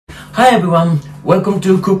Hi everyone, welcome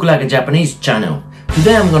to Cook Like a Japanese channel.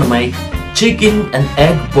 Today I'm gonna make chicken and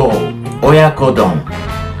egg bowl, OYAKODON.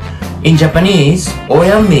 In Japanese,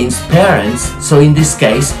 oya means parents, so in this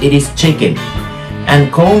case it is chicken.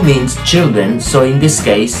 And ko means children, so in this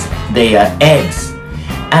case they are eggs.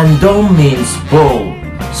 And don means bowl,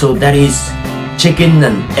 so that is chicken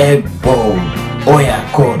and egg bowl,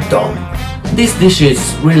 OYAKODON. This dish is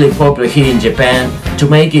really popular here in Japan. To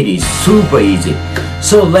make it is super easy.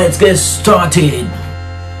 So let's get started!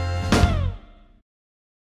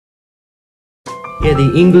 Yeah,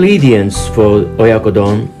 the ingredients for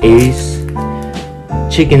OYAKODON is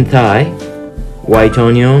chicken thigh, white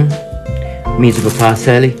onion, mizuka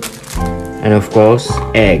parsley, and of course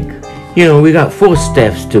egg. You know, we got 4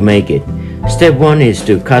 steps to make it. Step 1 is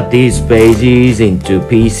to cut these veggies into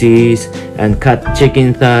pieces and cut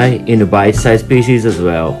chicken thigh into bite-sized pieces as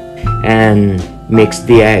well, and mix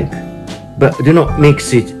the egg. But do not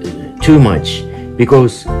mix it too much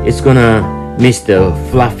because it's gonna miss the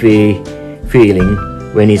fluffy feeling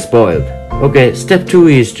when it's boiled. Okay, step 2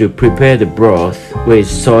 is to prepare the broth with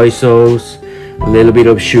soy sauce, a little bit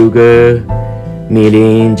of sugar,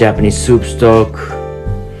 mirin, Japanese soup stock.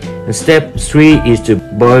 And step 3 is to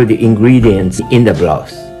boil the ingredients in the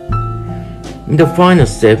broth. And the final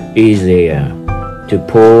step is to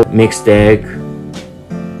pour mixed egg.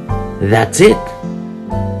 That's it.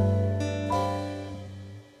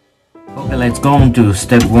 Okay, let's go on to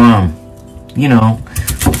step 1. You know,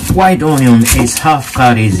 white onion is half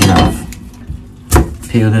cut is enough.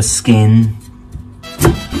 Peel the skin.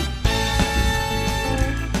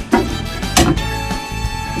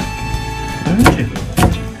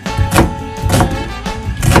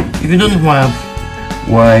 If you don't have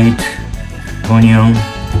white onion,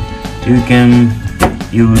 you can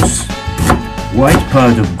use white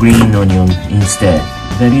part of green onion instead.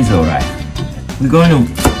 That is alright. We're going to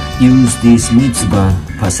use this mizuka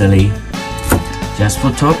parsley just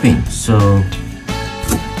for topping, so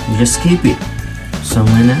you just keep it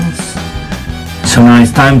somewhere else. So now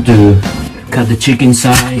it's time to cut the chicken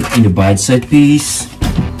side into bite-sized piece.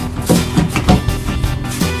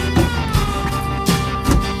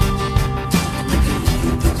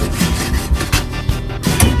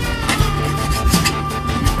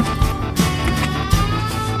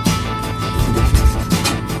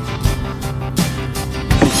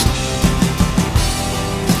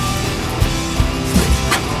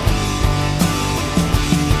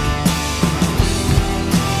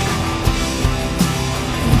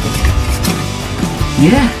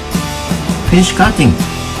 Yeah, finish cutting.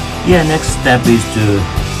 Yeah, next step is to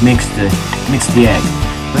mix the egg,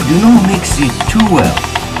 but do not mix it too well.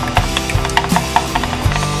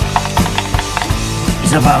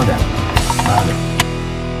 It's about that.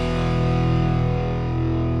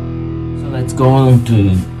 So let's go on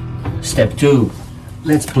to step 2.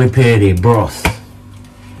 Let's prepare the broth.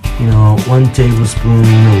 You know, 1 tablespoon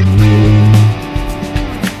of mirin,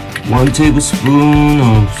 1 tablespoon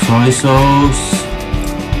of soy sauce,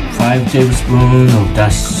 5 tablespoons of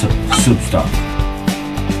that soup stock.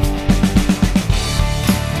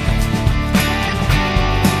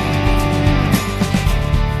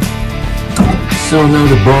 So now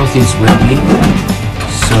the broth is ready.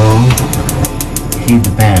 So heat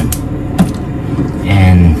the pan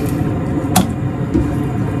and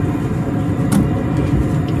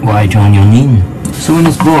white onion in. So when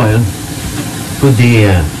it's boiled, put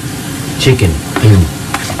the chicken in.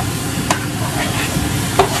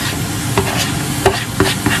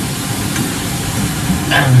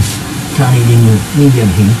 Turn it in medium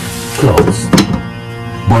heat, close.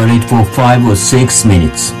 Boil it for 5 or 6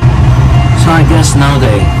 minutes. So I guess now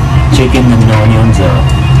the chicken and onions are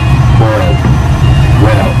boiled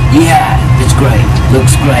well. Yeah, it's great.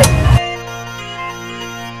 Looks great.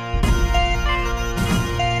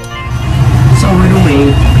 So we're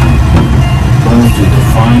going to the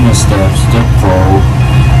final step, step 4.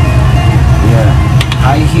 Yeah,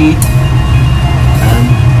 high heat and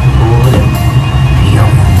boil it.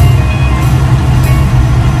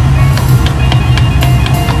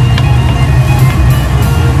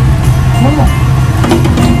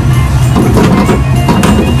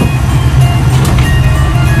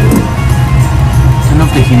 Turn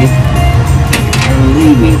off the heat and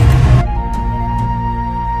leave it.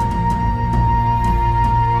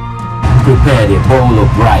 Prepare a bowl of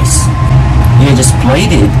rice. You just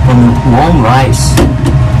plate it on warm rice.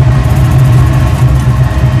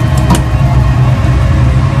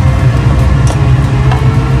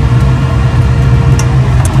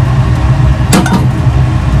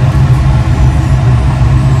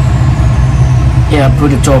 Yeah, put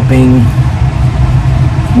the topping,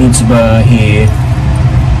 mizuka here,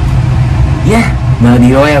 Now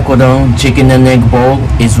the OYAKODON chicken and egg bowl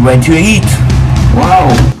is ready to eat.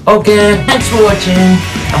 Wow! Okay, thanks for watching.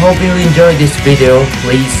 I hope you enjoyed this video.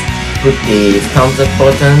 Please put the thumbs up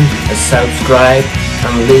button, subscribe,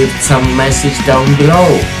 and leave some message down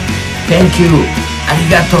below. Thank you.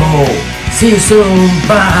 Arigato. See you soon.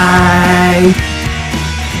 Bye.